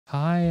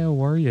Hi,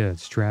 how are you?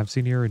 It's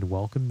Traviseen here, and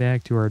welcome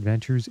back to our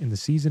adventures in the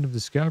Season of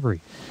Discovery.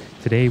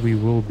 Today we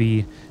will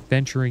be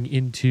venturing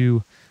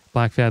into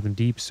Blackfathom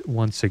Deeps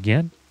once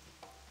again.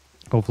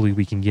 Hopefully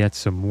we can get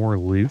some more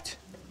loot.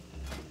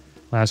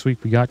 Last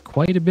week we got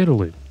quite a bit of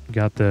loot. We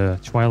got the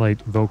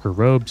Twilight Invoker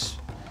robes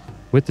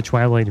with the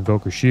Twilight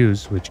Invoker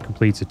shoes, which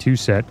completes a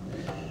 2-set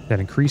that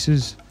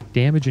increases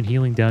damage and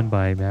healing done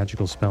by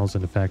magical spells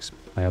and effects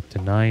by up to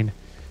 9.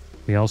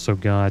 We also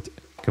got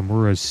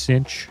Gamura's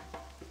Cinch.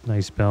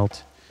 Nice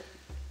belt,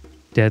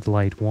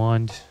 Deadlight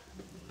Wand,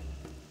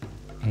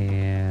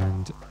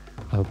 and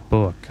a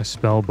book, a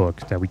spell book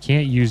that we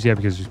can't use yet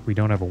because we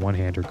don't have a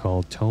one-hander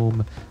called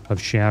Tome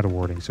of Shadow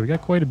Warding. So we got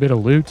quite a bit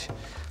of loot.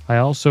 I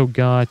also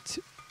got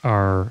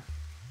our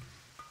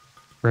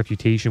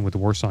reputation with the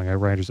Warsong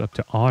Outriders up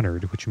to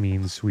Honored, which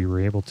means we were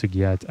able to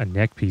get a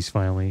neck piece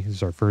finally. This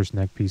is our first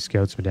neck piece,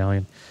 Scout's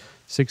Medallion.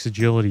 6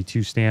 agility,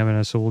 2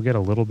 stamina, so we'll get a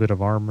little bit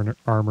of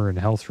armor and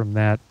health from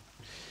that.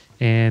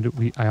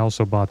 And I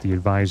also bought the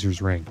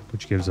Advisor's Ring,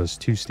 which gives us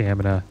 2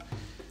 stamina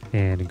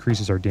and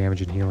increases our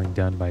damage and healing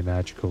done by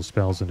magical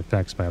spells and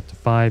effects by up to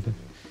 5.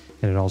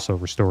 And it also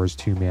restores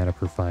 2 mana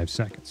per 5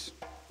 seconds.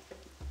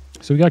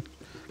 So we got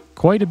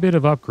quite a bit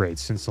of upgrades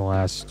since the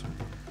last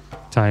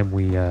time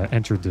we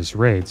entered this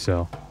raid.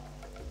 So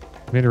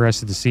I'm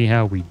interested to see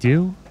how we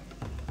do.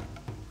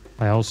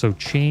 I also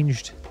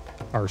changed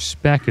our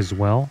spec as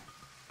well.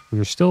 We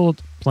are still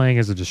playing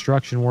as a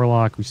Destruction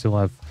Warlock. We still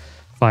have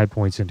 5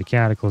 points into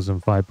Cataclysm,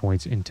 5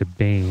 points into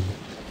Bane.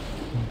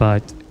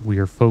 But we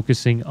are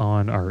focusing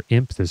on our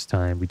Imp this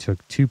time. We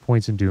took 2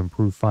 points into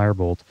Improved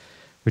Firebolt,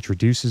 which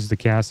reduces the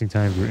casting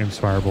time of your Imp's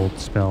Firebolt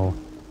spell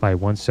by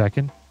 1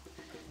 second.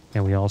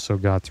 And we also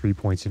got 3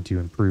 points into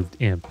Improved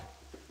Imp,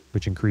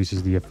 which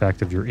increases the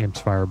effect of your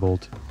Imp's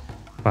Firebolt,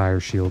 Fire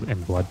Shield,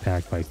 and Blood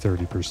Pact by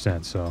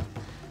 30%. So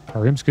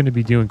our Imp's going to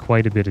be doing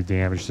quite a bit of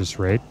damage this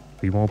raid.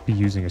 We won't be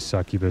using a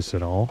Succubus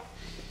at all.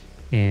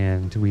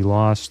 And we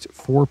lost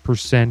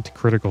 4%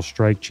 critical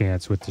strike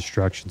chance with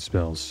destruction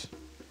spells.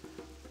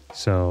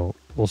 So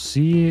we'll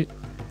see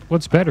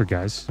what's better,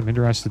 guys. I'm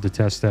interested to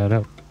test that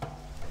out.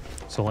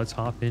 So let's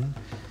hop in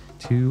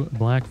to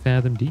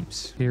Blackfathom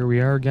Deeps. Here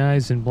we are,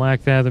 guys, in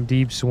Blackfathom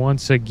Deeps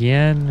once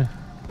again.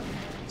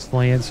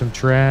 Slaying some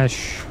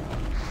trash.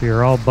 We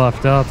are all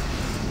buffed up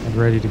and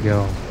ready to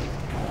go.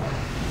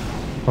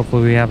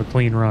 Hopefully we have a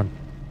clean run.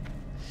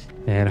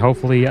 And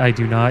hopefully I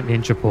do not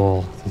inch a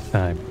pull this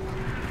time.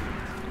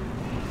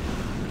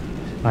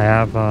 I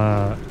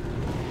have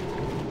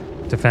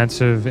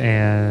defensive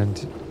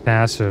and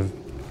passive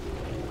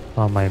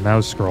on my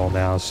mouse scroll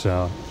now,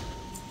 so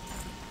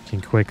I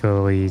can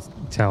quickly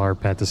tell our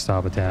pet to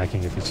stop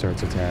attacking if he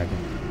starts attacking.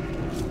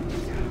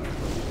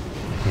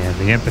 And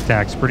the imp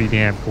attack's pretty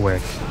damn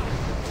quick.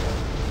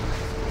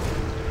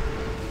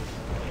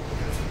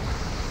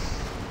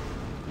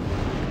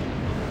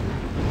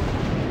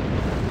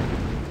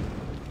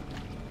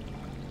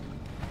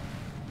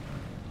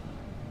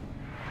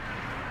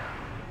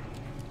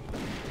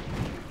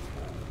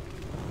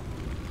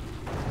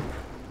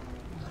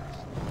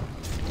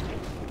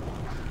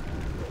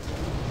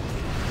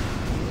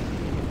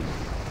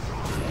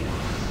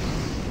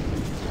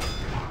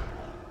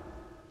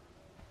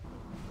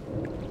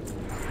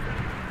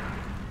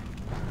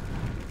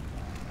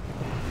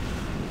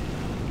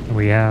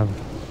 We have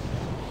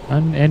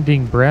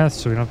unending breath,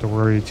 so we don't have to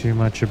worry too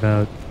much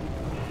about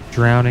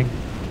drowning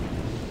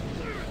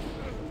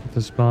with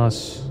this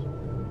boss.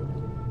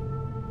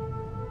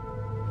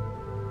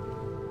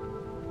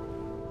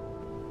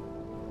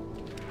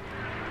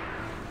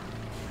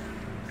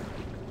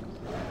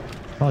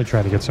 Probably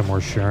try to get some more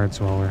shards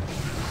while we're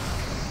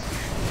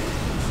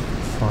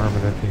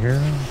farming it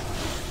here.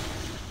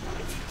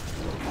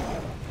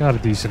 Got a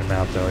decent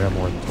amount though, I got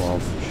more than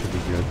 12, should be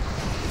good.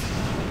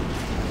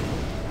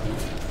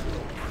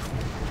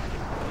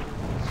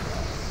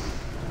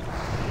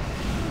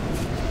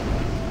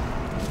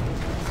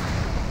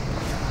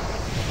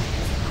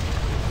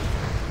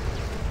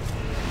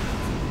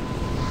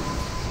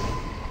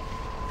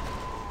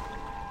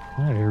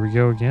 Alright, here we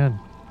go again.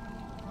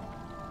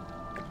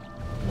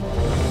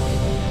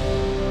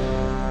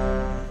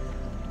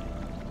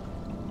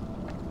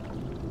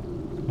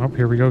 Oh,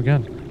 here we go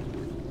again.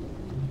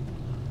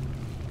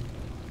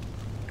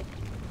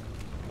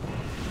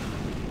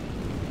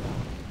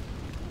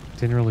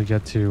 Didn't really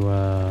get to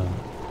we'll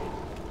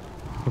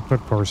put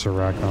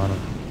Porcerac on him.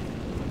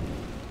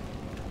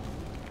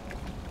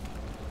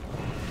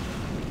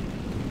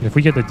 If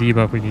we get the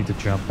debuff, we need to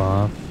jump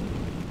off.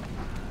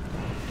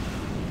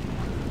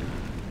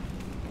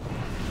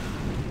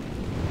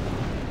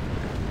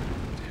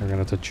 We're gonna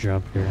have to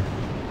jump here.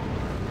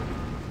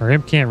 Our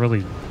imp can't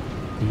really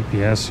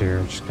DPS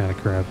here, which is kind of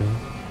crappy.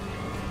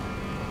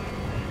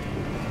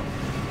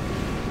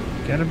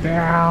 Get him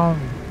down!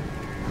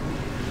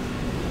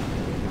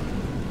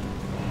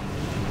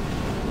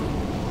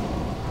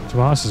 This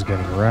boss is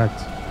getting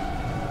wrecked.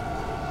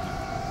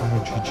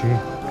 Oh, GG.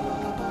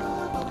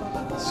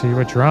 Let's see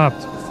what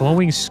dropped.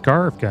 Flowing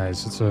Scarf,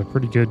 guys. It's a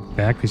pretty good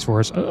back piece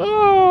for us.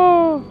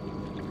 Oh!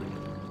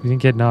 We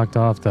didn't get knocked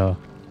off, though.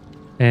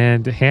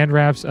 And hand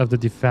wraps of the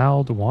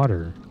defiled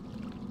water.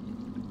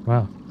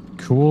 Wow.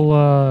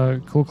 Cool,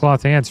 cool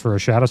cloth hands for a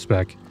shadow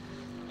spec.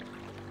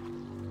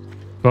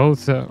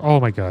 Both, oh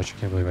my gosh, I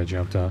can't believe I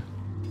jumped out.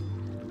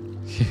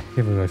 I can't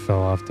believe I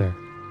fell off there.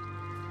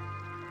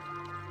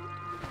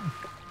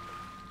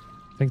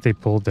 I think they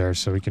pulled there,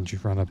 so we can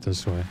just run up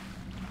this way.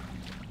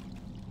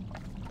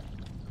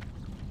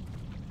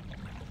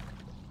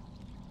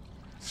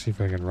 See if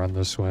I can run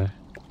this way.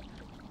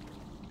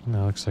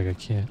 No, looks like I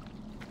can't.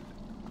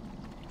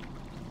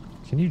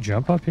 Can you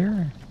jump up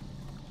here?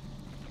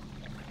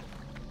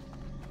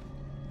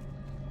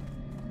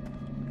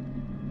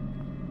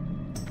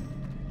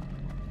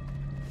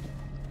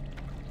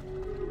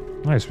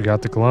 Nice, we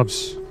got the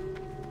gloves.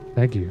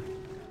 Thank you.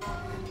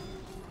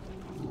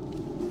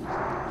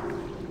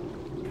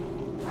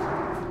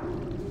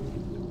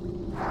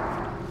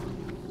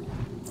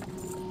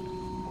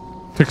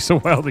 Took us a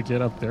while to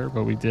get up there,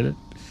 but we did it.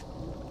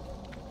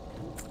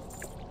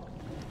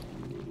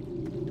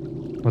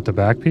 What, the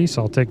back piece?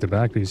 I'll take the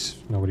back piece.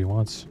 Nobody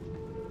wants.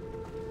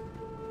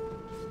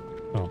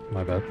 Oh,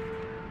 my bad.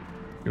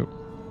 Go.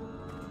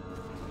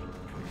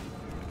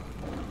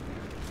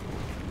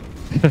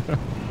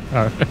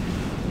 All right.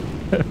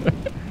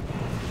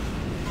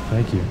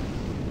 Thank you. All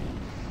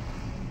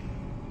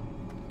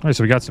right,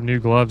 so we got some new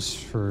gloves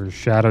for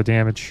shadow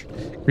damage.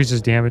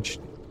 Increases damage.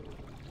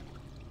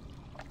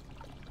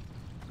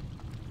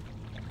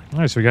 All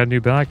right, so we got a new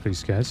back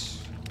piece,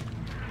 guys.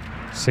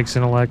 6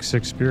 intellect,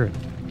 6 spirit.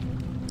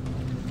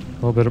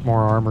 A little bit more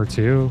armor,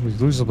 too. We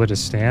lose a bit of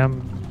stam,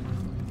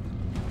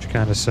 which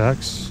kind of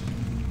sucks.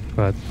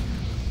 But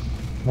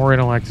more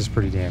intellect is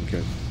pretty damn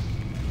good.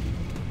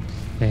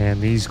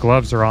 And these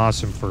gloves are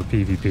awesome for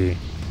PvP,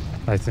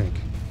 I think.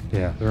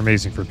 Yeah, they're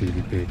amazing for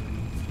PvP.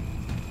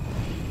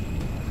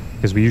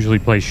 Because we usually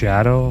play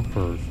Shadow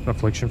for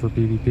Affliction for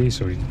PvP,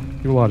 so we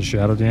do a lot of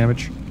Shadow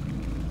damage.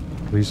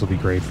 These will be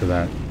great for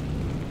that.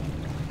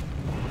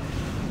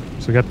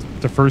 So we got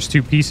the first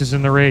 2 pieces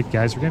in the raid,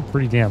 guys. We're getting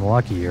pretty damn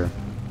lucky here.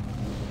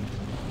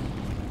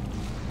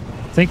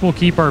 I think we'll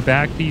keep our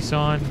back piece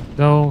on,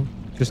 though,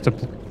 just to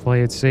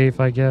play it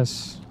safe, I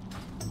guess.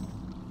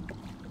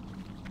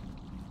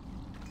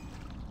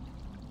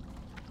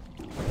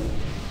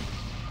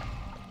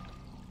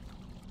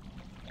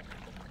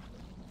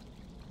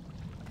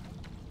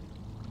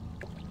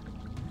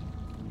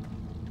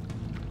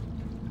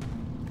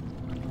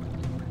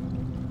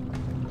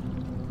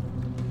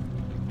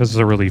 This is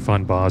a really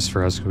fun boss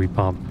for us. We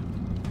pump,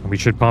 and we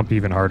should pump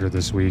even harder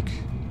this week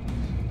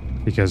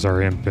because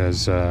our imp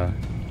is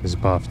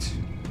buffed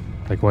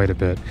like quite a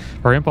bit.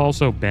 Our imp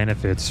also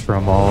benefits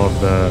from all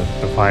of the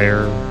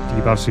fire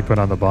debuffs we put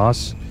on the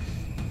boss,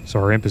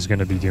 so our imp is going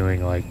to be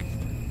doing like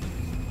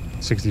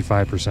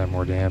 65%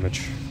 more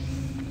damage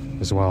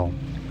as well. All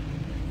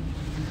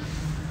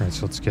right,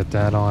 so let's get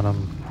that on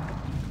him.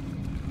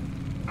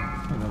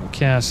 And then we'll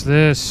cast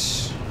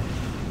this,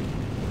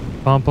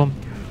 pump him.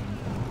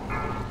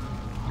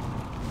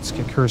 Let's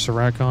get Curse of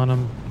Wreck on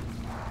him.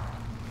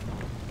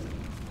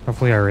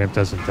 Hopefully our imp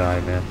doesn't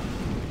die, man.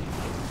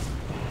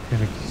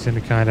 He's in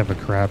a kind of a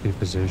crappy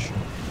position.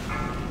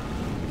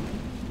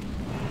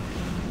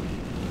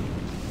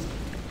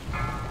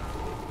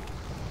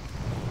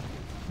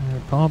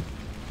 Alright, pump.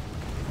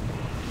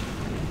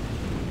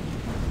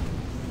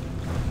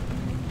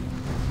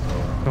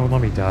 Don't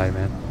let me die,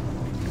 man.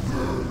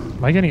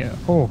 Am I getting it?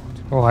 Oh,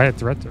 I had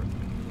threat there.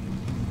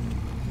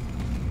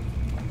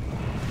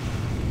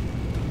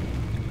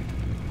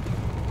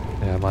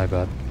 Yeah, my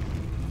bad.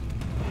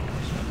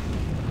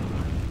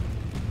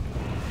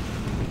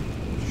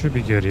 Should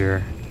be good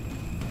here.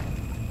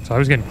 So I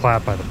was getting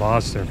clapped by the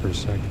boss there for a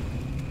second.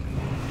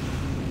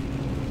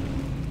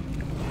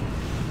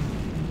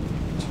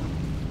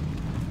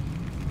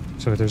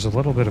 So there's a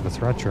little bit of a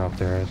threat drop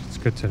there. It's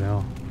good to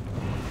know.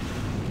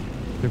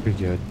 Should be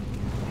good.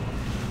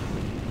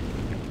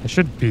 It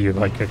should be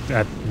like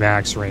at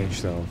max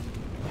range though.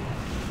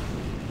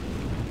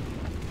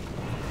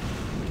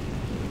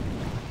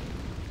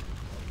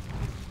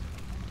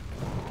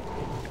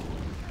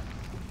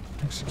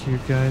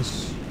 Execute,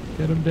 guys.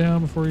 Get him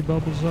down before he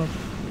bubbles up.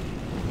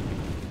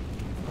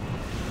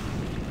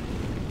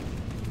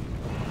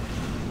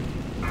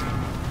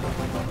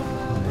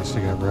 Nice,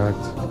 he got wrecked.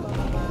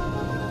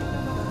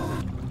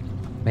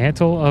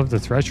 Mantle of the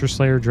Thresher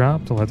Slayer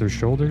dropped, leather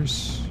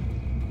shoulders,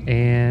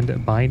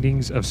 and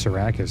bindings of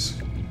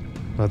Syrakus,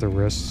 leather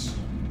wrists.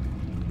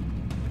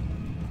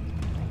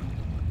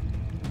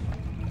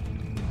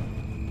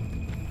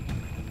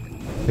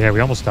 Yeah, we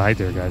almost died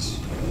there, guys.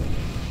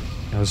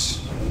 That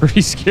was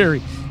pretty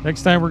scary.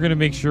 Next time we're going to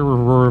make sure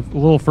we're a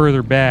little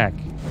further back.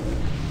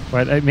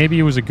 But maybe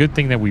it was a good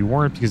thing that we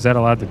weren't, because that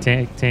allowed the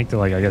tank to,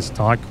 like, I guess,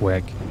 taunt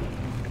quick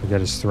to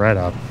get his threat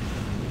up.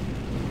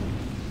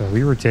 But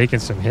we were taking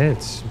some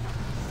hits.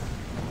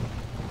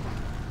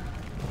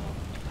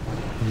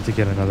 We need to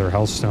get another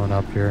Hellstone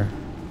up here.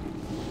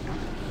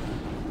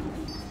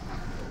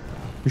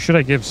 Who should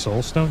I give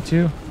Soulstone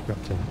to?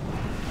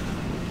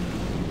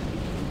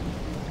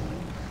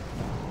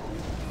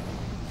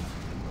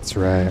 That's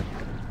right.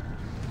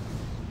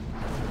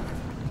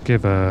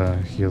 Give a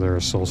healer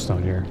a soul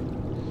stone here.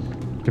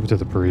 Give it to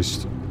the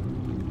priest.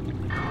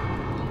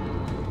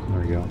 There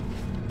we go.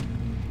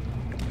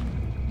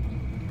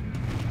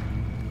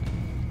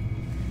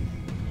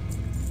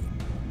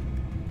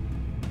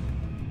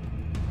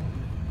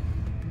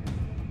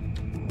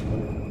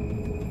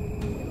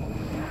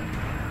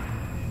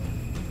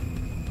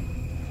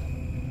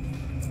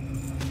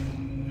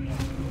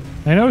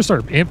 I noticed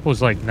our imp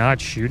was like not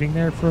shooting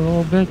there for a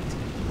little bit.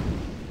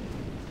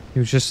 He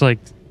was just like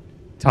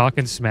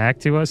talking smack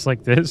to us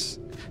like this.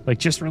 Like,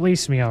 just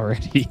release me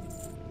already.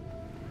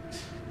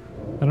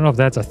 I don't know if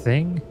that's a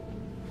thing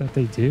that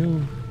they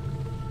do,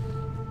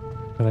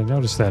 but I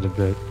noticed that a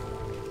bit.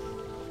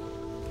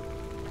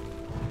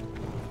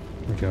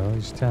 There we go.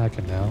 He's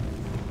attacking now.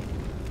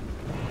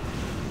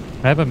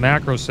 I have a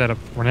macro set up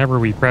whenever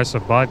we press a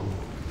button.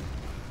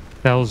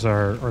 Tells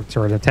our, or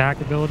sorry, an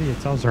attack ability, it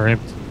tells our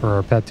imp or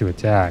our pet to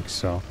attack,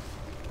 so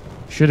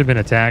should have been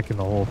attacking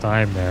the whole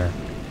time there.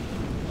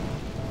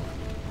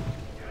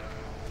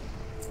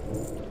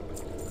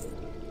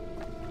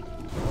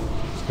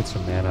 Let's get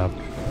some mana up.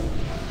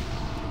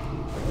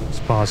 This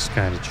boss is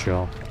kind of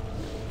chill.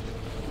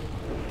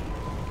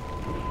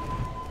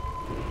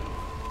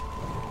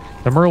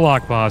 The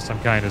Murloc boss I'm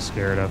kind of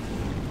scared of.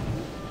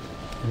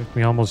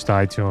 We almost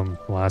died to him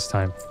last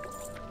time.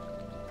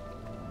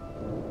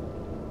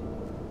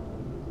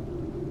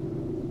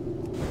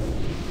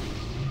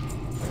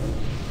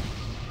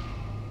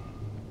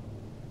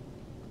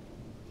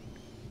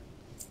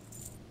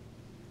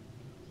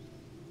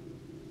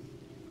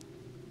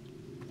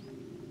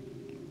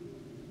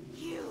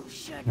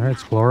 All right,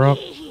 let's blow her up.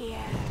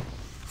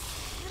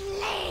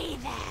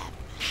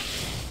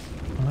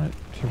 All right,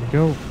 here we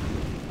go.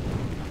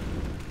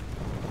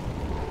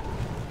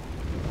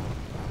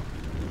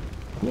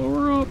 Blow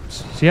her up.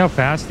 See how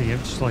fast the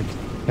imp's just like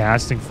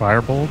casting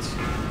firebolts?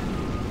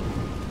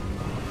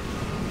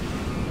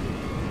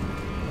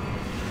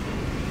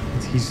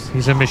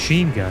 He's a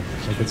machine gun.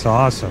 Like, it's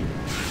awesome.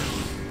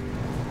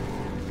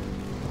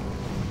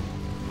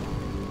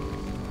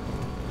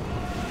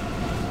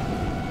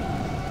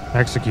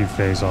 Execute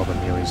phase, all the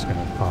melee's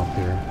gonna pump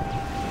here.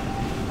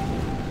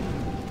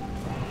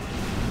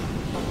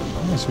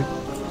 Oh, sweet.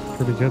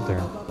 Pretty good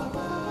there.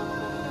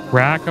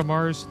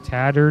 Rakamar's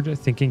tattered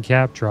thinking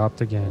cap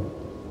dropped again.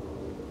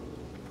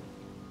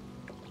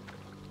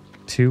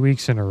 2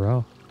 weeks in a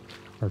row.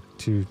 Or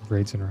 2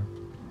 raids in a row.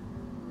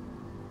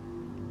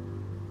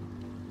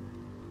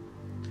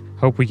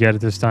 Hope we get it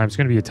this time. It's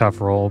gonna be a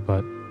tough roll,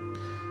 but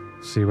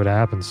see what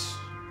happens.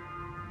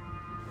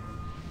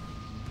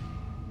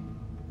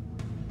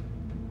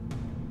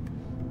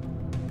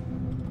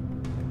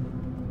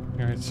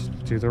 Alright, let's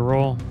do the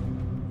roll.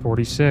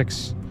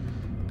 46.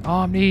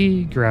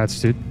 Omni!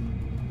 Grats, dude.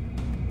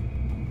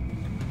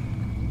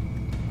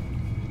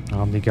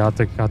 Omni got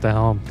the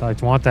helm. I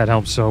want that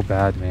helm so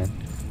bad, man.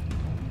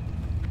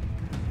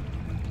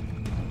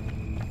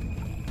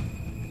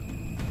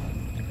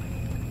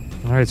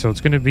 Alright, so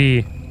it's gonna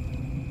be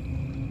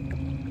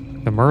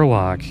the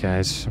Murloc,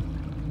 guys.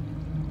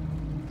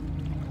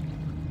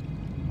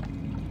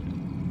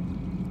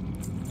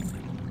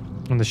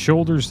 And the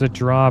shoulders that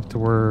dropped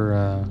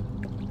were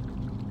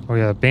oh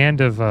yeah,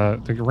 band of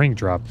the ring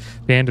drop.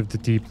 Band of the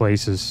deep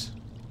places.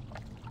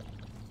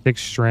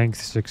 6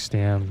 strength, 6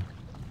 stam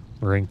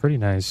ring. Pretty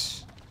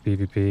nice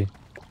PvP.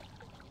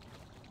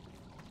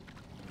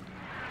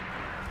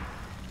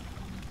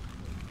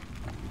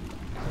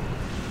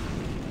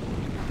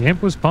 The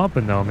imp was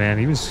pumping though, man.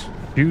 He was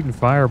shooting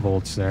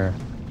firebolts there.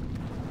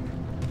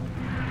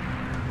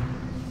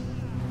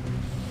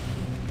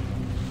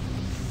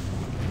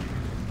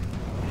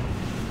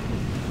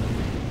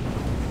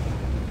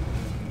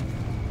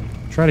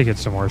 Try to get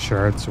some more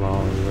shards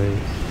while we wait.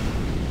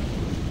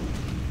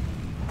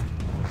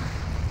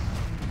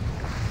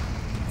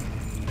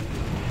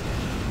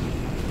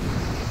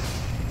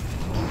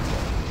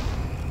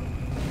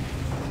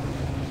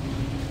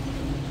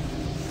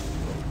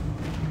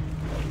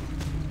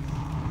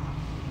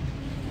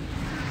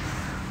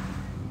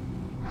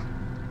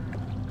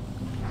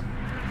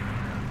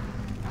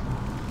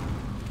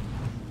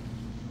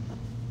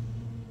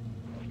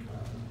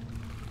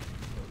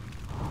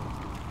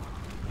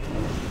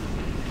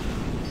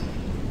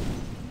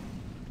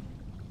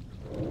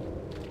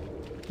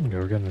 Okay,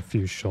 we're getting a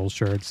few shoal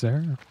shards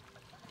there.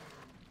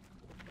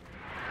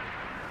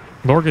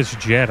 Lorga's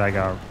jet, I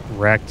got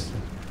wrecked.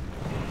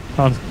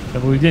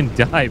 We didn't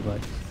die, but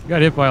we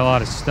got hit by a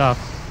lot of stuff.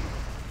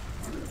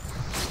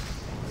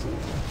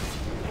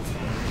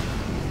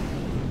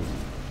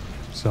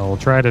 So we'll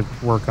try to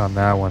work on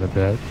that one a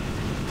bit.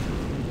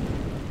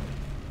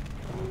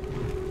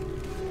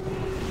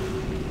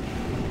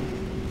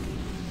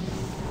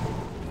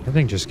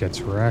 Everything just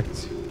gets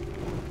wrecked.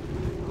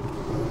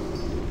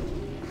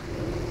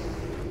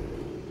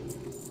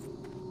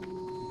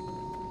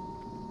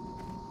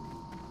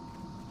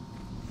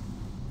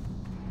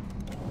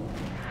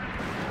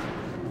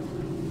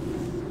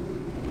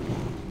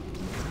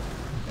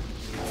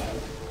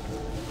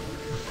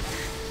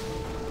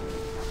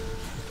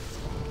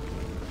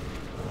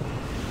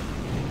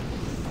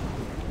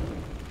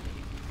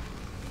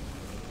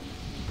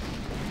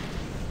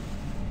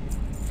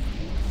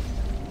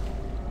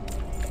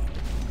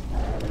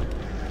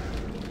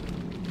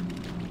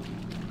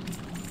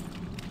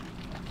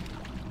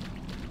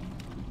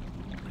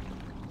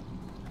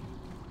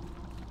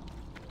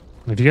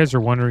 If you guys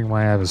are wondering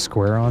why I have a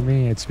square on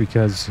me, it's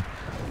because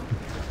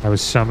I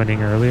was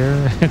summoning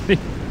earlier. I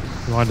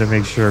wanted to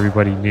make sure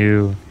everybody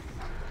knew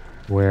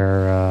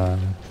where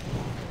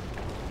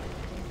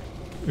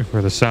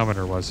the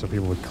summoner was, so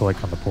people would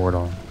click on the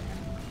portal.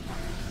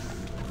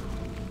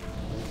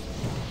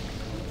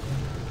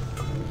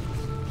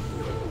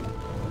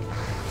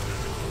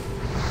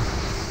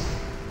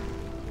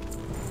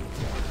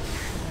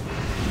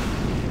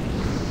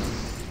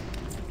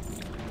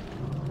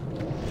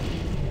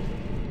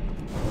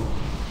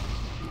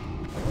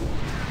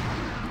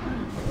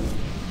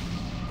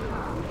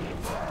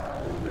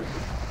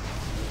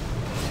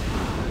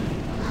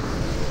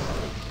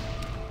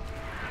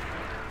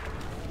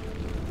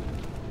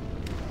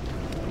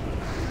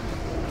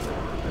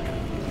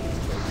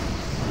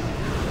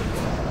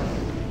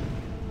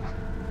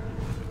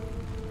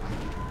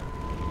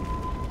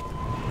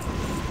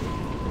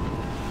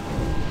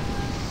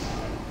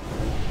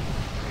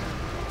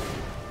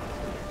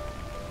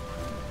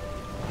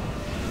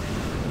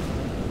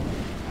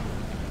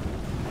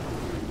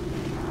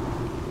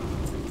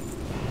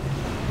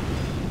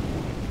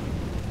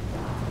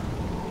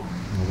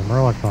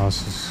 Warlock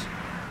boss is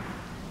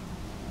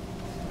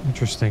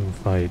interesting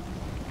fight.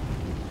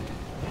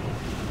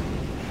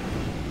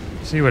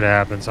 See what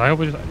happens. I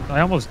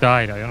almost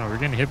died. I don't know. We're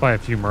getting hit by a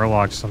few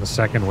Murlocs on the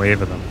second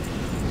wave of them.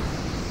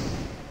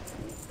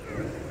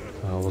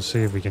 We'll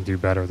see if we can do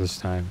better this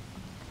time.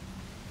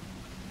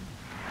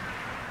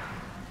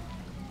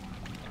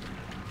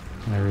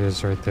 There he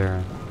is right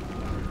there.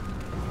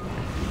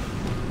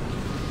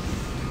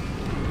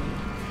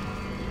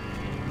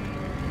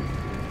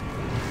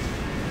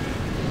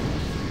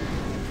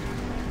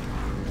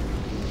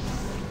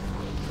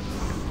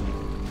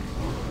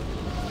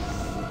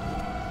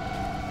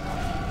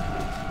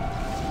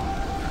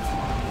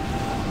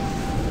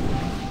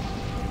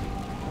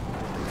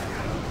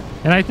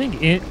 And I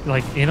think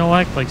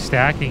intellect, like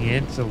stacking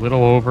it's a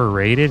little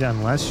overrated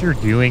unless you're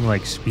doing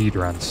like speed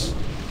runs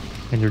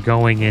and you're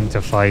going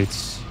into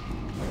fights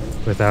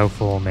without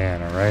full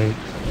mana, right?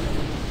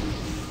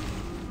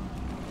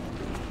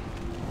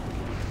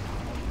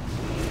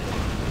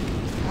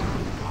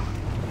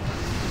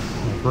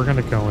 Like we're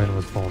gonna go in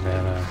with full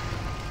mana.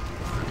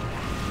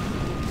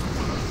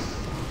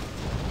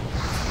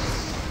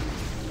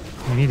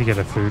 We need to get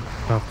a food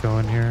buff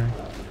going here.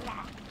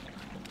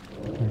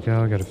 There we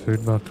go, got a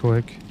food buff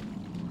quick.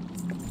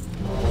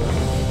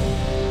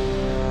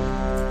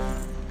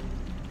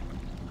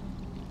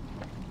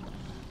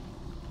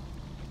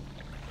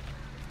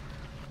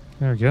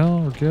 There we go,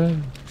 we're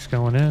good. Just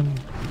going in.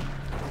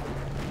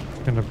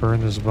 Just gonna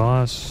burn this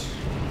boss.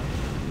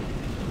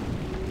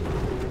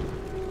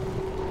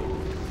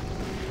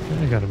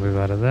 Okay, gotta move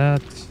out of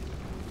that.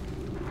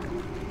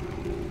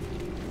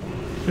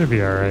 Should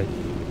be alright.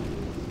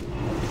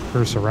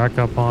 Curse a rack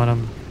up on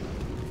him.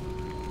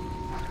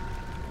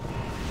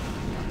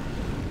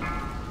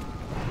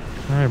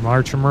 Alright,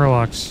 March of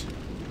Murlocs.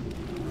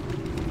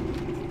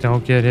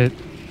 Don't get hit.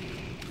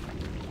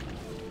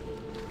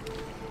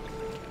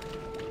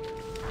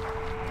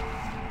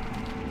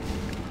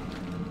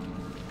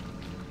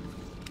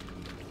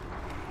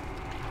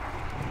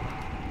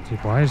 Dude,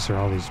 why is there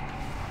all these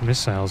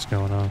missiles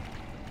going on?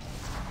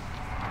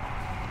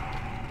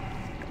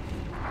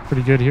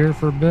 Pretty good here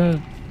for a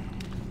bit.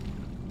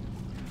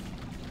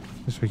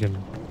 Guess we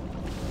can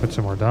put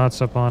some more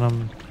dots up on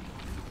them.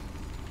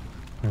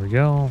 There we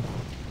go.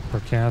 Or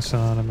cast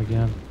on him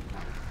again.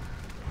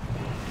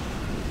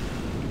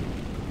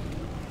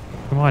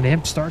 Come on,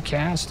 Imp, start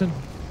casting.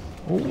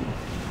 Oh.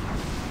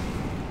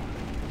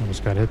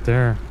 Almost got hit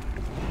there.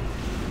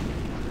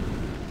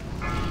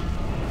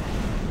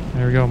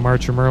 There we go,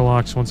 March of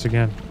Murlocs once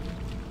again.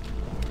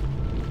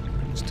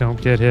 Just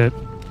don't get hit.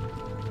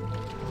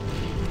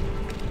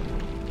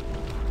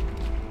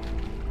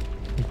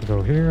 We'll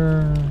go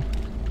here.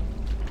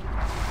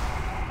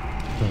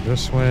 Go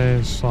this way.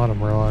 There's a lot of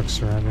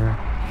Murlocs around here.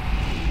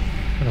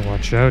 Gotta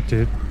watch out,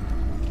 dude.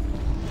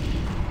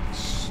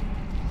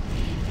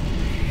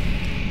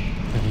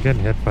 I'm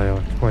getting hit by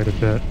quite a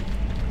bit.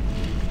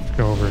 Let's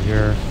go over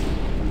here.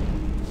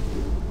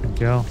 There we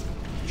go.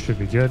 Should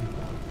be good.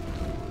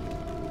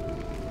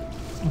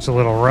 It's a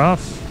little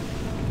rough.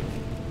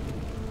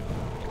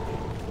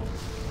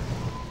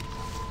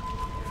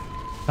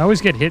 I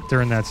always get hit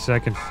during that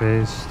second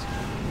phase.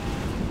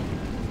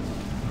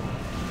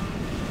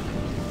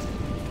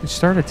 He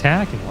started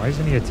attacking. Why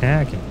isn't he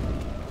attacking?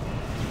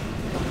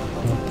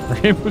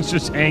 It was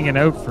just hanging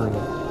out for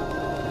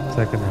a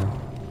second there.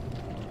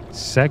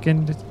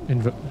 Second,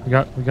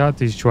 we got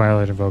these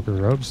Twilight Invoker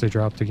robes. They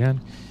dropped again,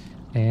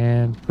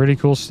 and pretty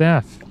cool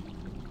staff.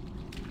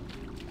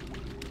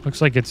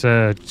 Looks like it's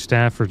a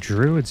staff for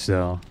druids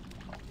though.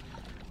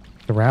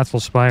 The Wrathful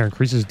Spire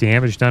increases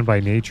damage done by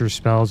nature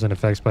spells and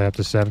effects by up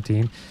to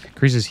 17.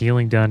 Increases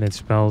healing done in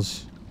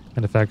spells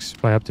and effects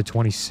by up to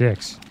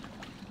 26.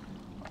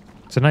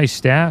 It's a nice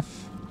staff.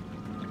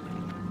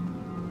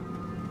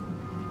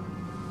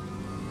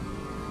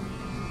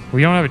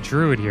 We don't have a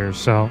druid here,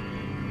 so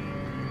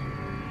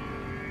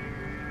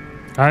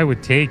I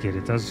would take it.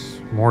 It does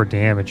more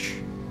damage.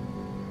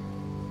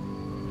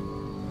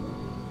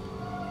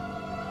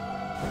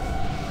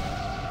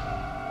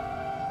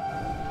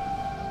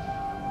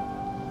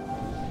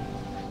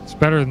 It's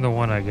better than the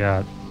one I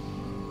got.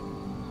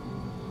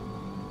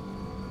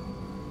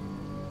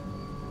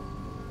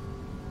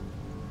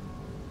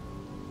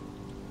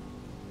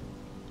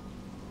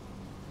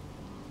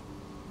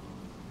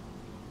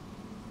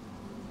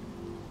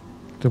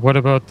 What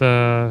about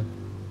the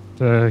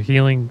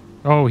healing?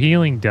 Oh,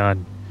 healing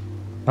done.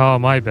 Oh,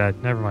 my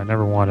bad. Never mind.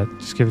 Never want it.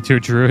 Just give it to a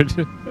druid.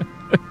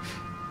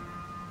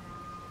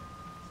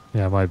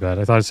 Yeah, my bad.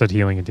 I thought it said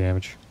healing and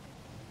damage.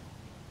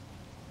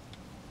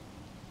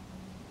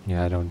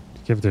 Yeah, I don't.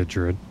 Give it to a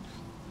druid.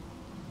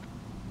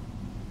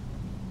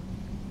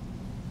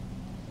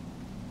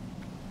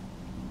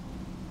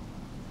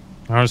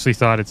 I honestly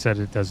thought it said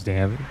it does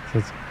damage.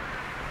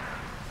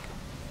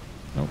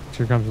 Oh,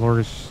 here comes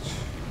Lord's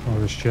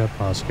ship.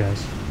 Boss,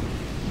 guys.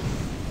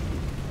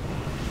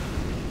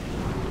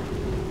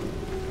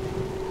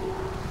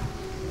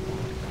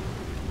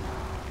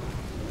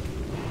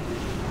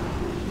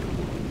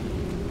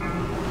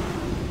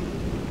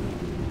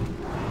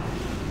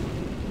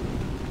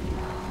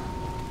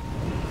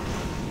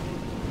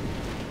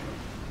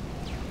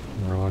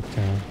 Warlock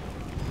down.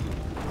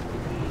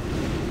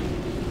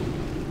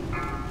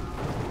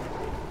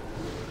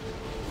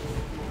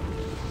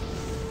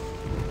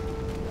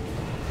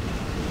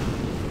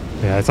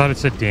 Yeah, I thought it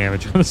said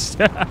damage on the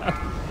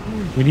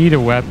staff. We need a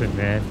weapon,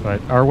 man,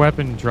 but our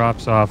weapon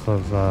drops off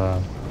of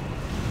the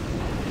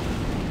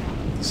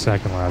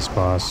second last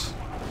boss.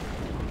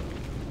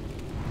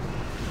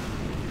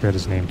 I forgot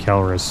his name,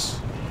 Kelris.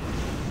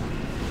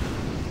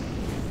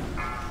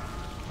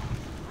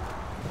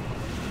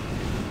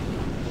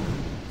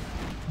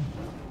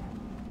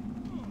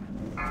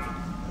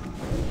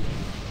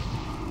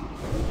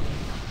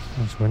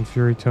 There's Wind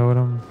Fury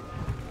Totem.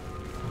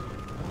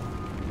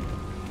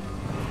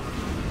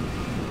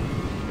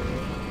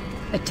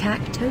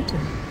 Attack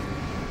totem.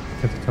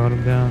 Get the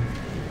totem down.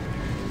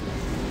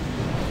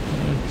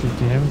 Do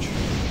damage.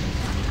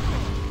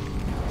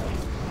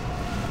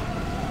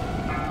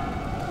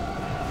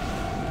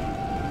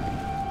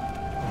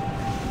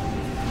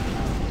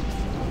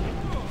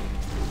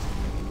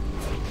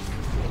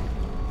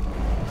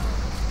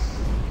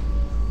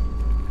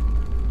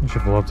 We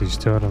should blow up these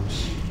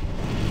totems.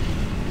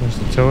 There's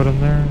the totem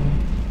there.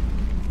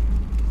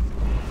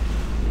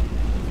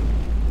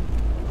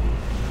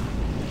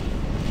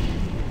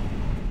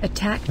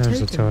 Attack There's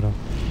totem. the totem.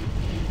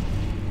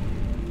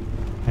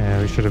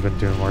 Yeah, we should have been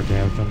doing more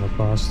damage on the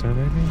boss there,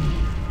 maybe.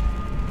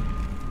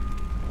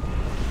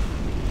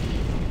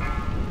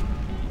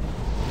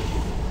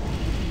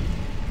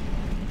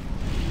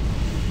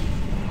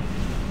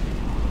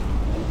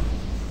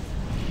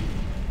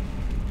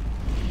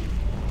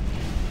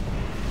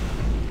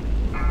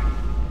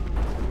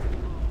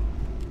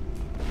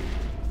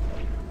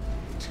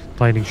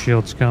 Lightning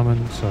shield's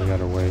coming, so I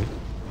gotta wait.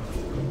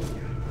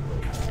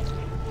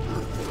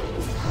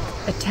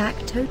 Attack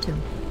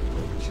totem.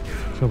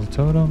 Kill the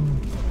totem.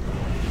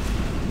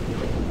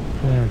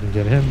 Yeah, we can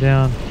get him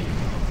down.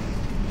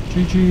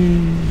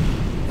 GG.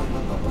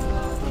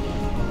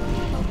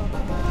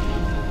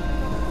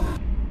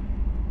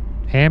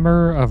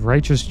 Hammer of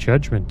Righteous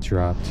Judgment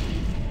dropped.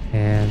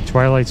 And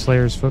Twilight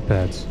Slayer's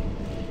footpads.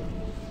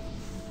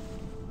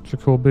 Those are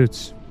cool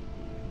boots.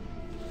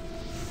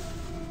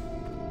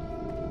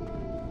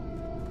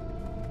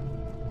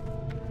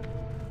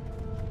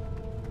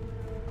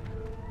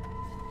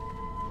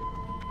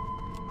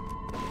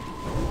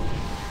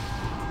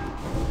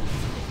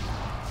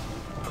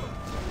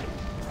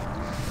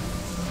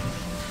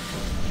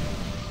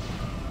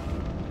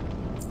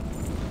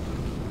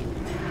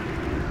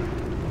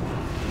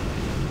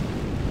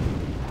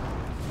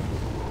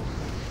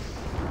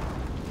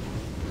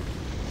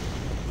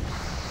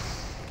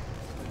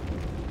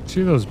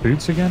 See those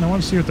boots again? I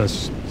want to see what the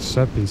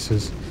set piece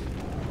is.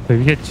 So if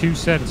you get 2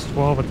 set, it's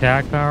 12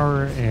 attack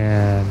power,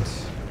 and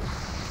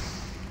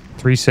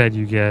 3 set,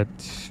 you get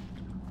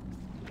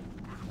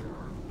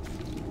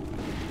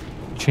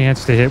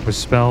chance to hit with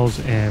spells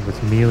and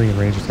with melee and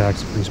range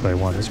attacks increased by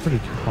 1. That's pretty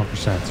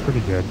 1%. It's pretty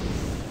good.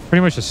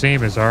 Pretty much the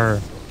same as our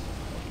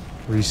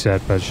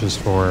reset, but it's just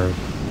for,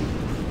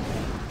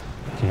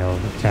 you know,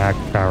 attack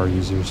power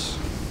users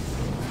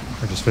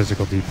or just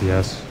physical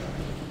DPS.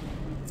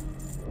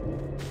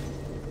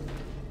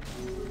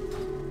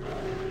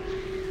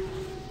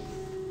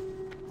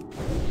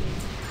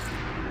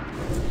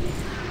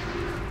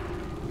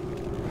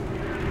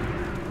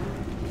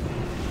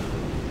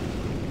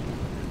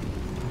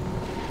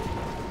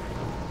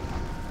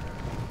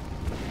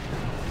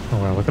 Oh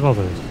wow, look at all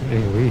the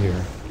AoE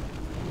here.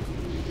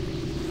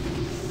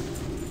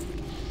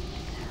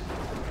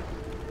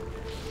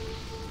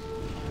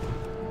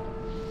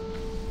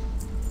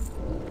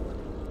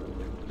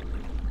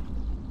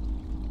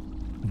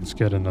 Let's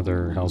get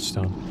another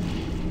Hellstone.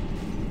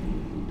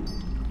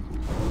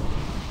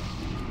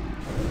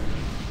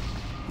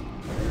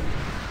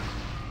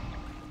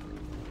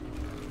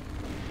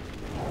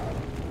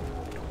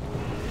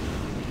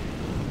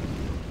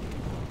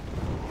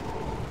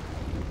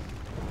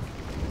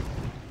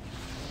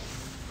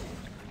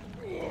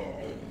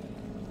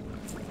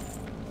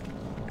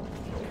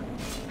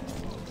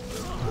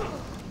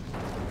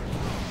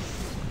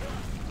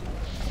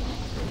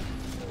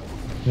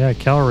 Yeah,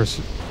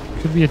 Kellerus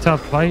could be a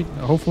tough fight.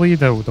 Hopefully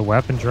the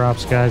weapon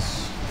drops,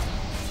 guys.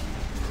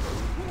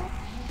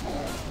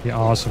 Be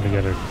awesome to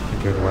get a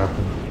good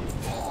weapon.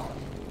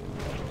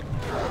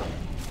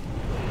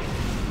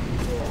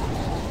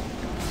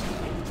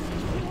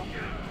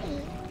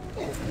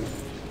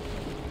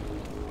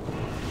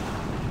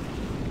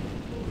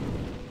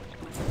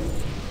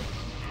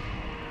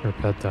 Her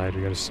pet died.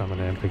 We gotta summon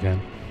Imp again.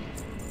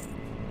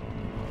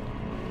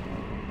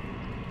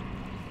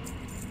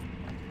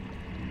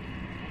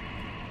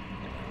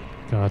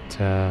 Got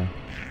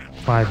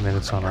 5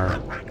 minutes on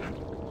our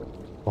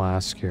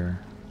flask here.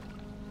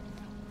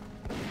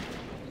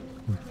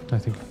 I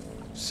think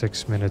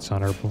 6 minutes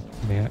on our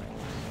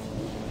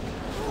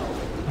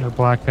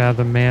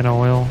Blackfathom mana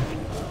oil.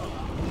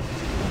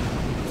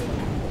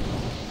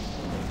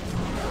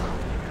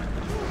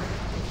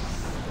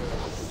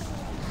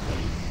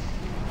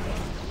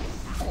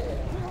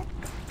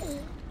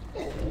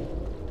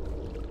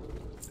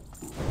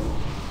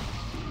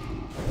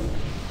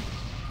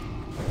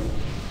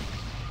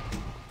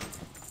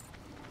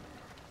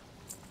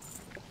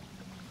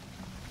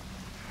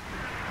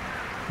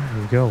 There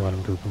we go, let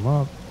him group them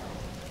up.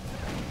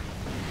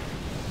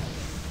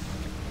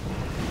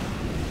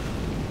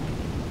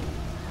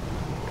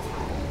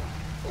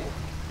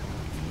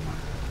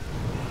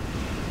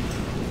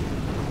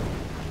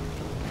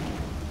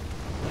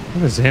 Look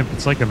at this Imp,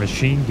 it's like a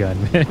machine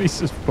gun, man. He's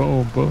just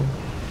boom, boom.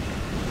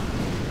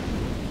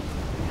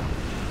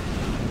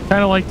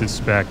 Kind of like this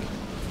spec.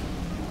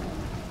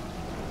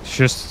 It's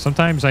just,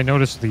 sometimes I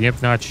notice the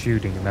Imp not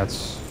shooting, and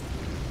that's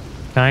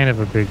kind of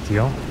a big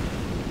deal.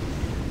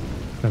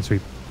 Since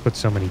we put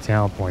so many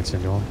talent points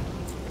into him.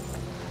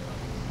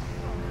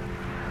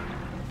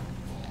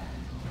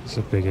 It's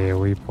a big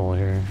AoE pull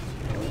here.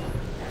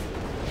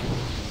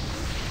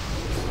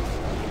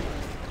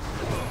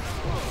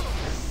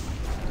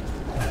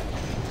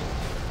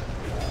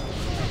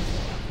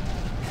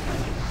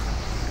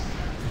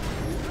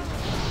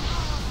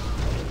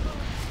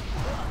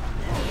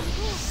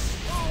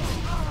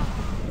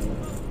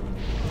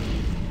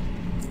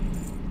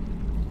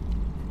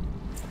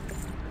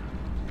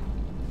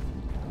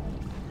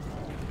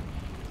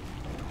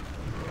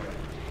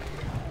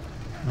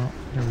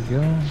 There we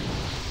go.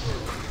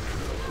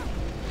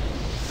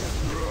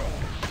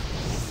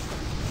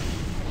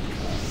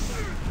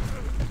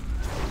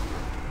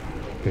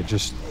 Okay,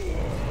 just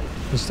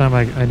this time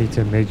I need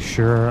to make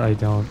sure I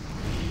don't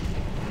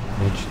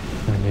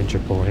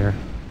ninja pull here.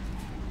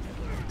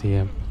 The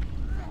Imp.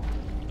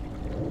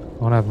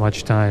 Won't have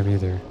much time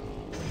either.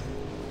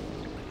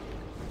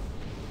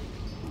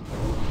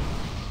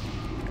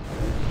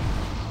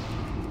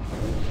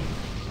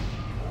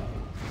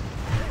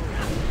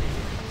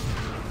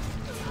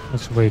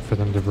 Let's wait for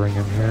them to bring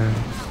him here.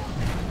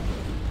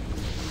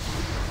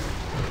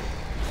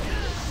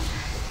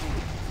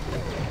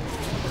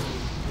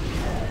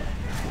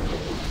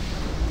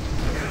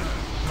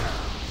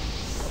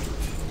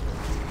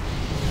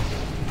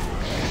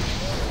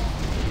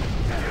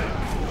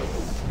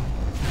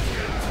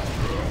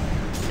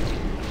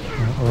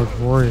 Orc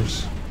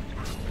warriors.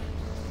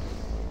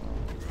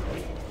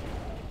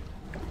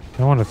 I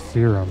don't want to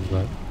fear them,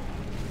 but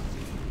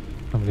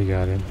somebody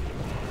got in.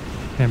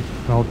 And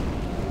well,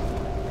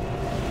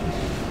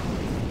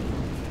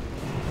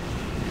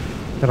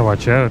 gotta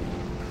watch out.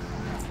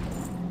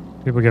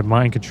 People get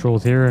mind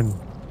controlled here and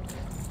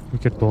we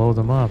could blow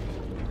them up.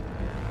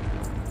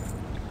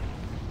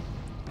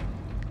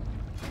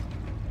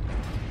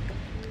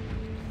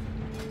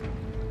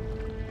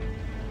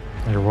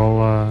 Here,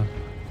 we'll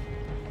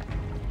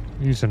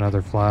use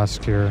another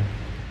flask here.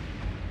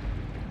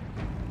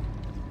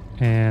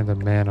 And the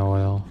mana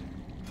oil.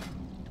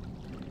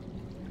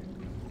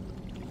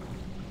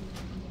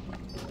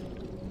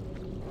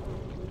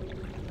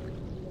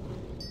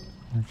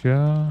 There we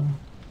go.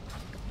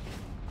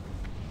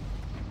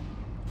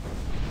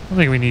 I don't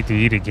think we need to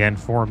eat again.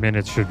 4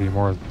 minutes should be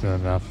more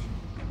than enough.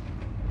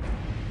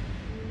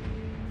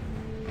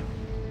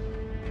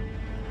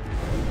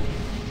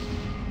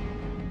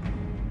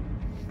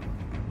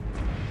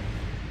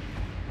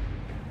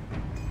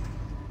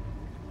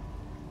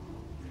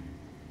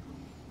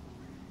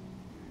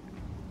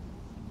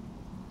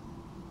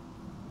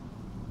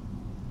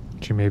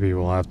 Actually, maybe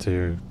we'll have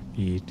to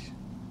eat.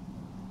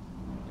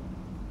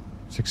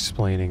 It's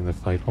explaining the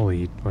fight. We'll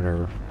eat,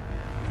 whatever.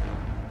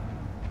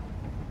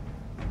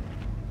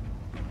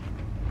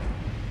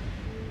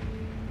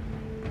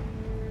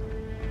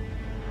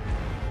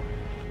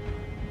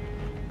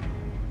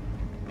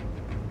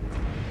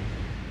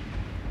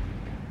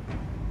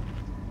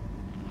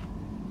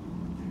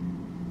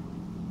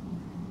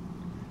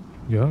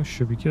 Yeah,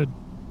 should be good.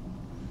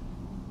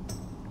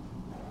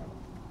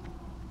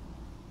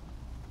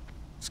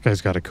 This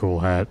guy's got a cool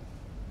hat.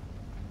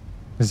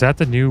 Is that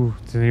the new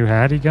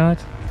hat he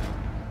got?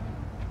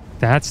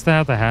 That's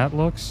how the hat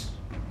looks?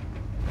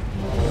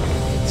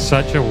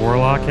 Such a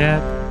Warlock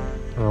hat?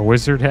 Or a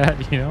wizard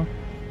hat, you know?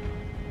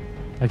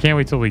 I can't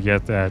wait till we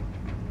get that.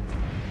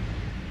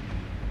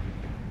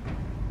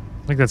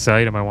 I think that's the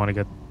item I want to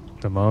get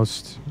the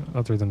most,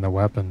 other than the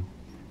weapon.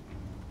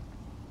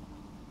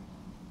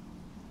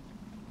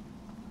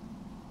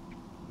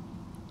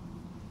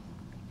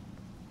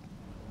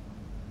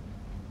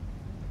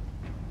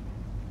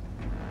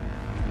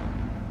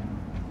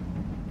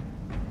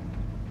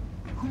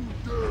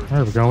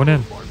 Alright, we're going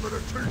in.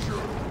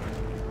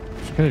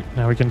 Okay,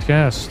 now we can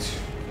cast.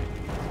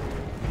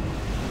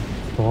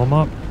 Pull him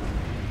up.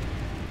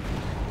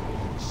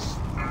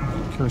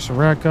 Cursor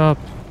rack up.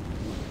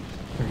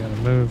 We gotta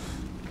move.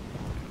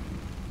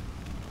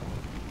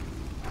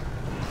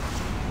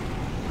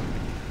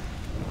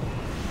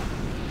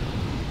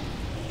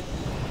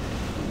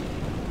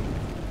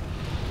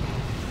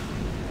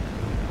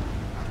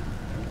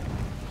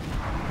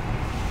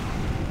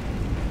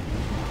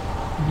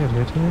 Get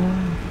hit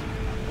here.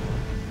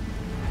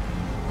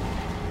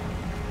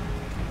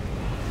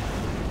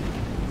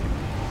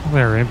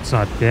 Their imp's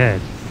not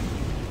dead.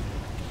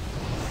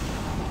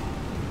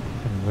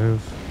 Can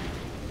move.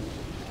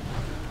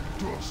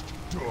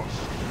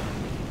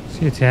 Is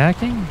he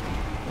attacking?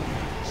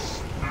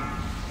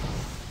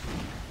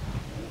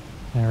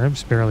 Yeah,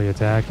 imp's barely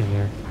attacking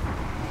here.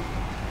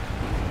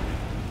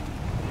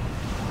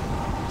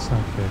 It's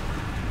not good.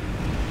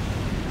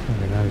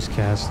 Okay, now he's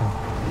casting.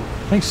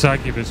 I think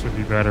Succubus would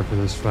be better for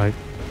this fight.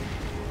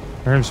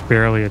 Imp's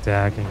barely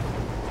attacking.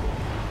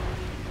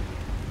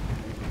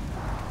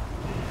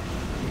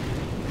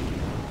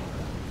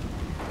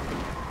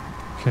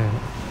 Okay,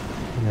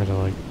 I gotta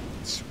like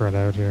spread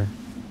out here.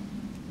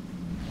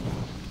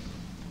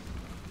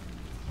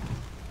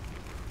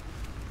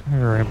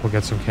 Our imp will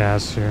get some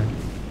casts here.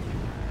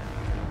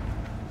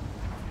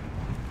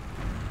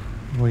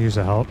 We'll use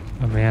a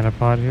mana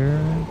pot here.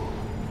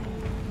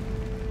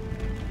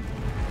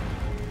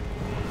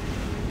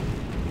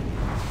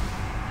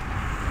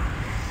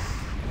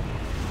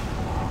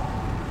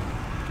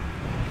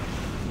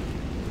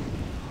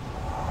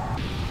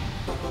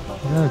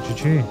 Yeah,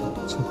 GG.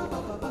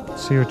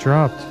 Let's see what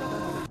dropped.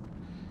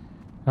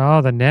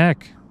 Oh, the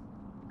neck.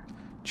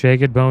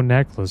 Jagged bone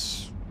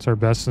necklace. It's our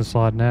best in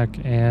slot neck.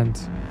 And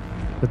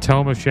the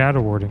Tome of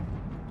Shadow Warding.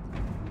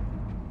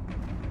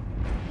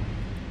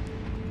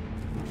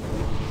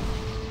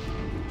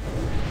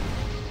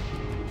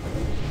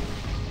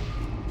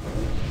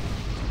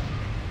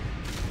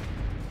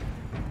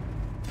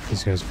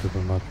 These guys group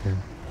them up here.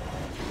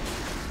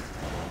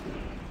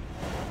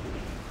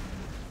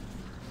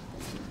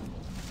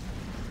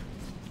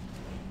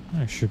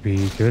 I should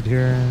be good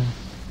here.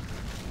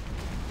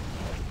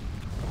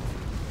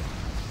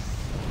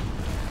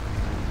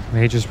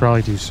 Mages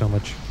probably do so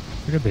much.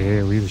 Look at the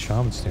AoE the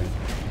Shaman's doing.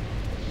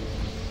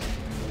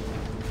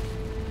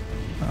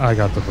 I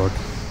got the book.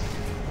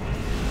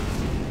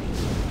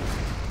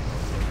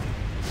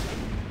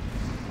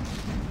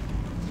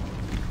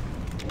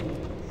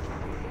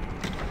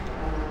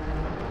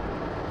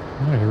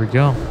 Alright, here we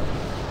go.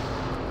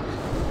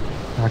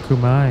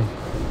 Akumai.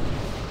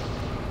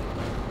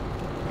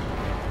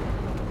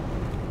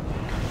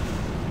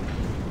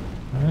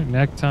 Alright,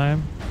 neck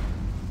time.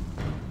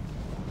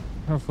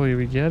 Hopefully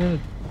we get it.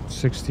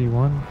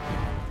 61.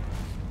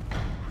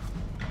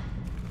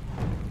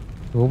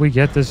 Will we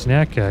get this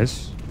neck,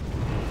 guys?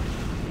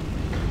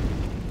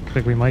 I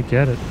think we might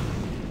get it.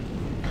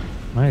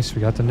 Nice,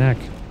 we got the neck.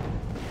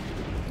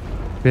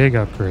 Big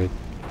upgrade.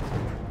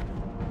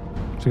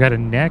 So we got a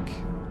neck,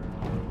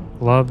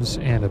 gloves,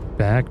 and a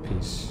back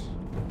piece.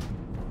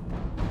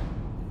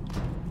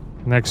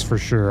 Neck's for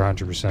sure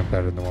 100%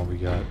 better than the one we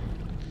got.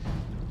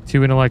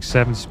 2 intellect,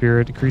 7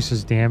 spirit,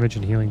 decreases damage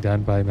and healing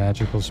done by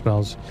magical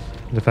spells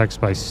and effects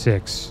by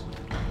 6.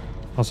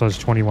 Also has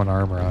 21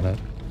 armor on it.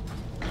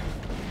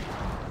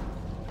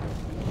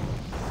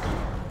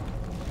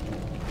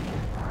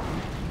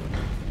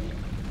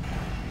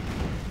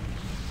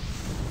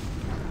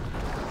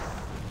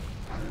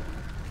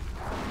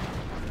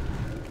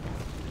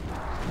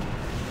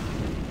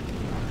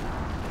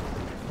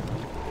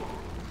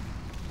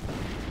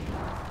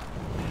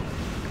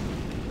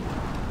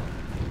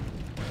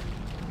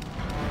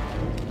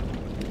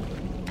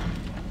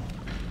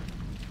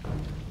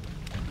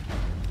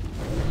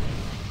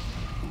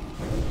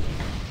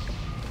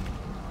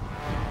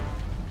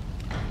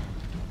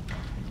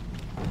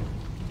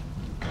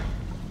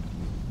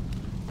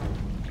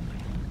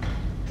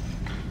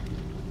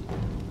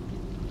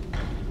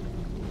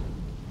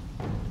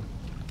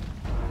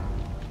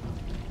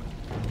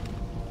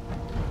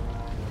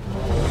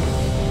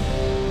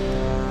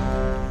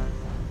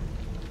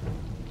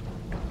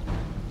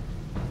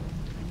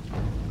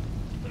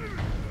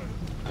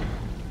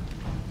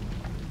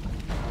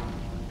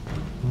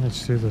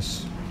 Let's do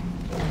this.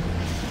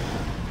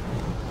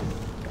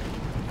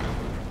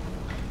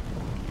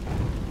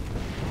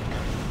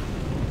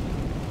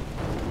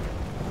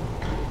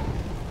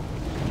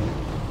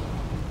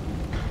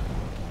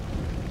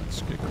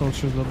 Let's get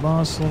closer to the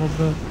boss a little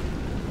bit.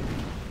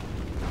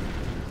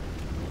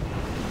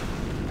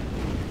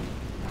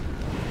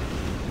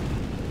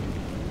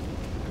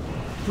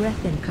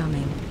 Breath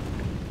incoming.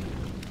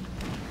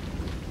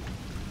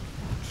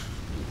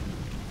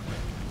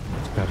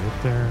 Got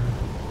hit there.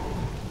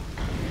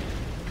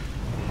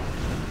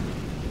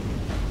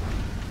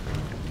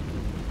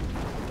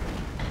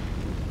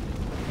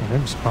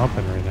 Im's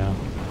pumping right now.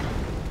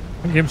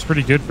 I think Im's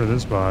pretty good for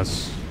this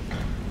boss.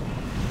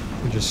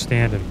 We just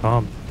stand and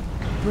pump.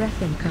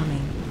 Breath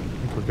incoming.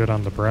 I think we're good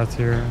on the breath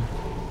here.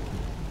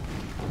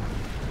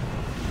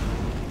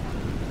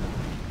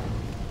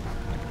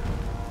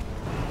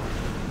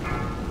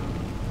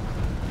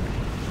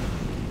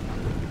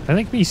 I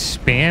think me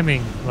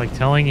spamming, like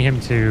telling him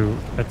to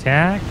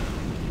attack,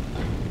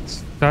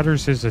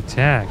 stutters his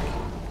attack.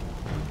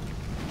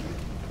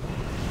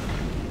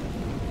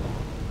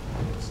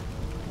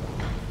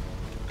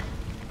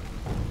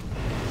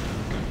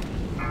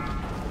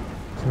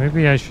 So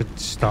maybe I should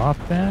stop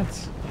that?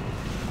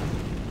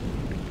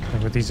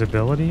 Like with these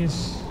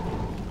abilities?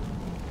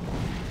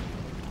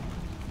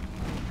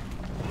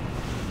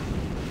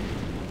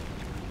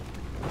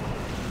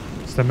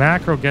 So the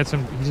macro gets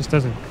him, he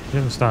doesn't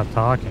stop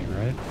talking,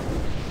 right?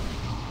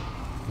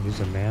 Use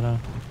a mana.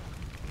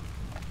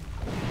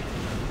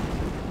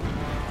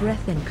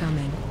 Breath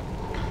incoming.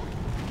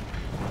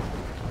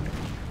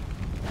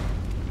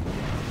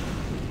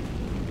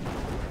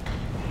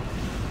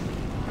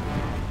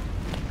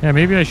 Yeah,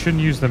 maybe I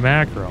shouldn't use the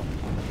macro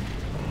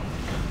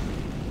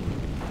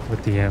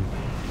with the M.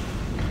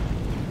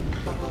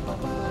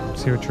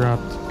 Let's see what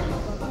dropped.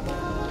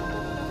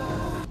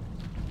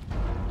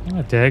 Oh,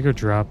 a dagger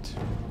dropped.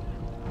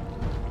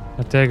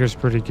 That dagger's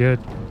pretty good.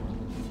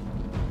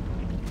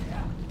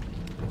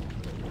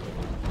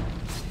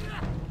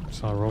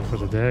 So I'll roll for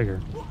the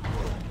dagger.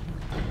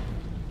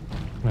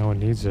 No one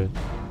needs it.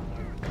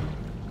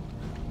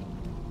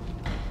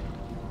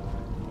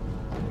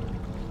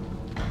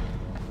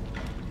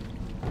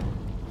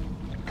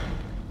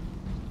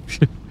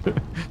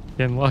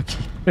 Getting lucky.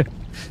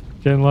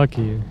 Getting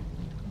lucky.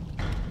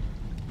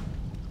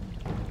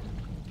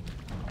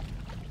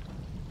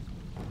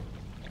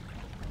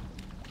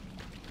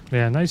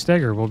 Yeah, nice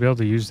dagger. We'll be able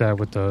to use that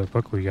with the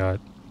book we got.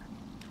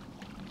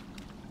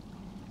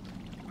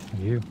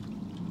 You.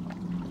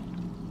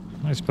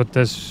 Let's put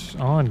this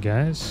on,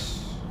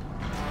 guys.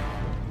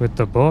 With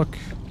the book.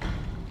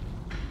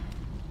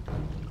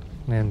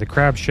 And the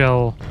crab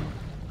shell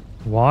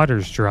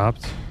waters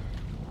dropped.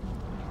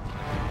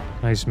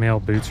 Nice male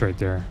boots right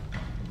there.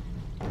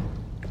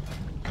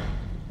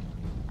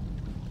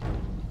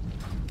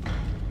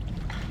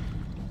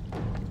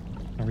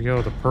 There we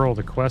go, the pearl,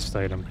 the quest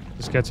item.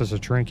 This gets us a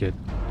trinket.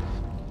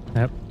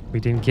 Yep, we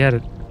didn't get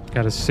it.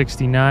 Got a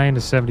 69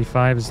 to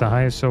 75 is the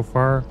highest so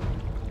far.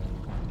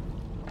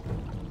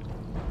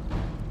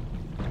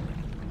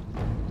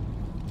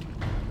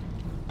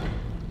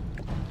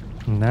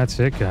 And that's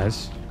it,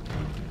 guys.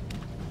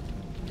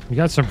 We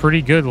got some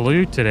pretty good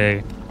loot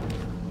today.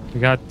 We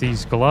got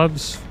these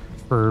gloves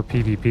for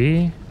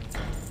PvP.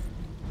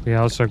 We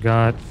also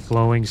got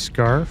flowing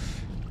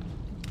scarf.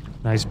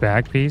 Nice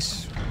back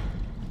piece.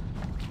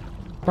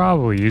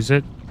 Probably use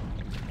it.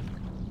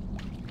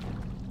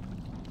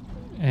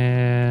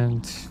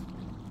 And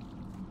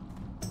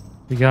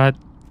we got,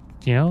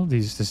 you know,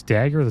 this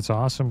dagger that's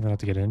awesome. We're gonna have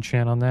to get an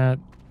enchant on that.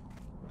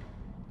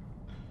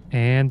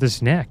 And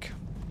this neck.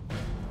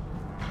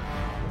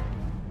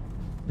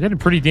 We're getting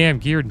pretty damn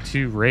geared in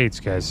 2 raids,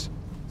 guys.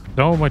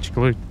 So much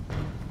loot.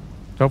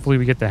 Hopefully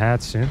we get the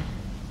hat soon.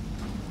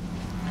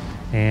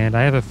 And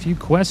I have a few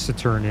quests to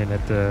turn in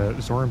at the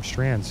Zoram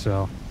Strand,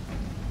 so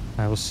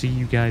I will see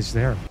you guys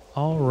there.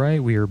 All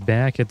right, we are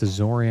back at the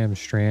Zoram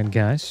Strand,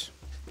 guys.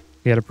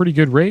 We had a pretty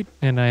good raid,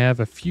 and I have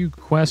a few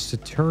quests to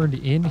turn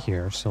in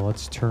here, so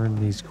let's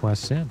turn these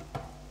quests in.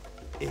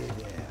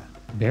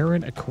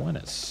 Baron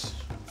Aquinas.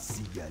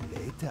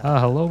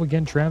 Hello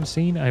again,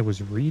 Traviseen. I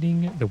was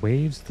reading The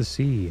Waves of the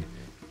Sea,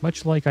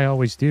 much like I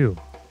always do.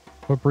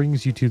 What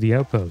brings you to the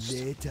outpost?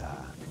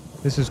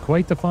 This is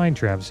quite the find,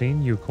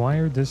 Traviseen. You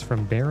acquired this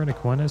from Baron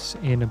Aquinas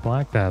in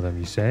Blackfathom,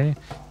 you say?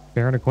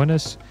 Baron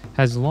Aquinas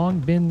has long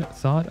been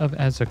thought of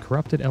as a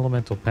corrupted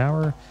elemental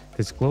power.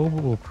 This globe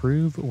will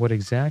prove what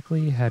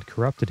exactly had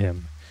corrupted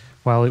him.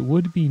 While it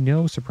would be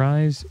no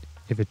surprise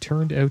if it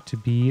turned out to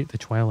be the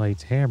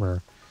Twilight's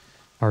hammer,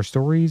 our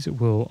stories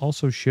will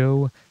also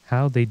show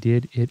how they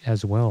did it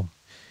as well.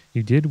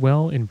 You did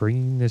well in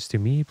bringing this to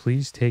me.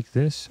 Please take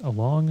this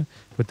along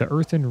with the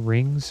earthen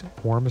rings.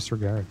 Warmest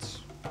regards.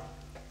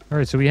 All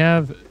right, so we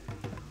have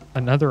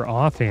another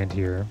offhand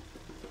here.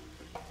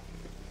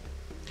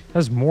 It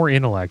has more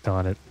intellect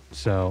on it,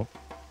 so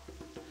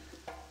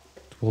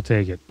we'll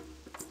take it.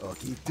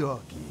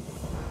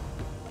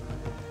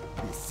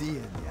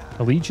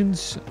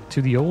 Allegiance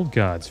to the old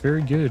gods.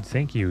 Very good.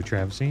 Thank you,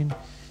 Traviseen.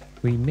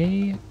 We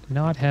may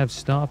not have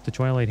stopped the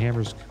Twilight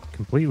Hammers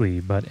completely,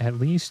 but at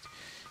least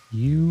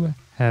you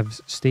have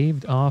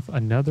staved off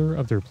another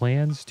of their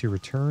plans to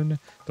return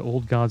the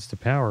old gods to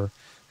power.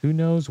 Who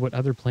knows what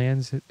other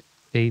plans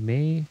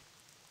they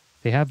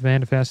have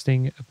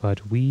manifesting,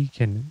 but we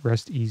can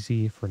rest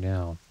easy for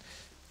now. All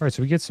right,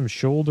 so we get some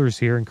shoulders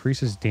here.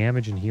 Increases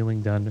damage and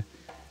healing done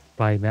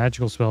by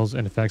magical spells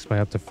and effects by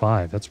up to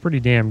 5. That's pretty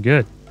damn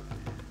good.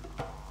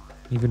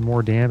 Even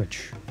more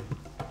damage.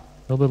 A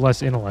little bit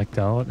less intellect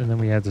out, and then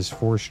we have this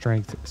 4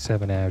 strength,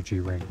 7 energy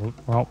ring.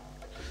 Well,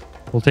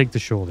 we'll take the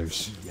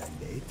shoulders.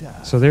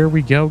 So there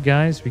we go,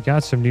 guys. We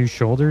got some new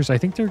shoulders. I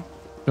think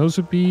those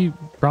would be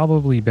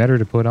probably better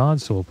to put on,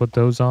 so we'll put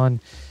those on.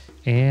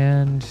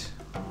 And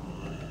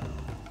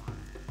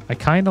I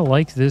kind of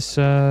like this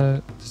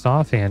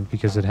offhand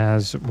because it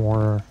has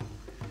more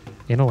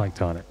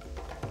intellect on it.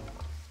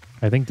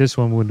 I think this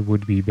one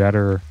would be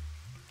better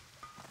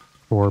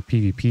for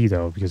PvP,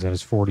 though, because it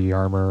has 40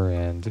 armor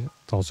and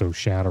it's also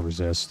shadow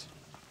resist,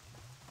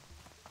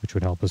 which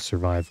would help us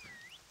survive.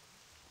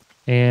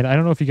 And I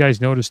don't know if you guys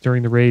noticed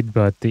during the raid,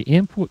 but the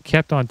imp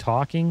kept on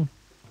talking,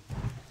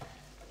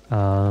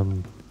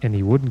 and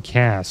he wouldn't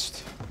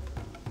cast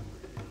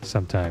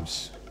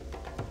sometimes.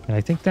 And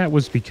I think that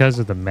was because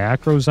of the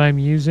macros I'm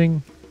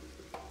using,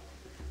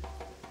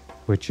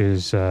 which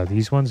is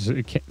these ones.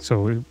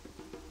 So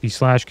he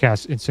slash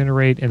cast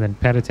incinerate and then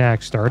pet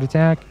attack, start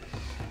attack.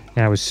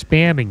 And I was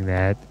spamming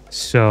that,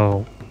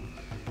 so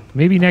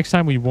maybe next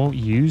time we won't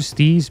use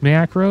these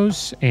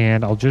macros,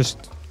 and I'll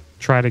just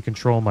try to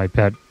control my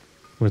pet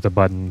with a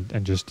button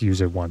and just use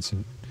it once,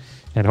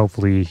 and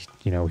hopefully,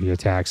 you know, he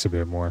attacks a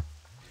bit more.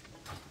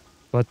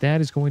 But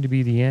that is going to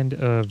be the end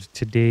of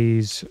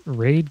today's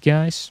raid,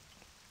 guys.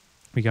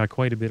 We got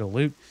quite a bit of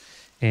loot,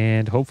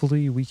 and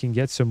hopefully we can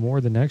get some more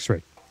the next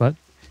raid. But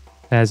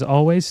as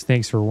always,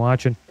 thanks for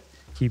watching.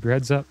 Keep your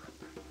heads up.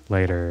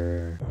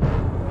 Later.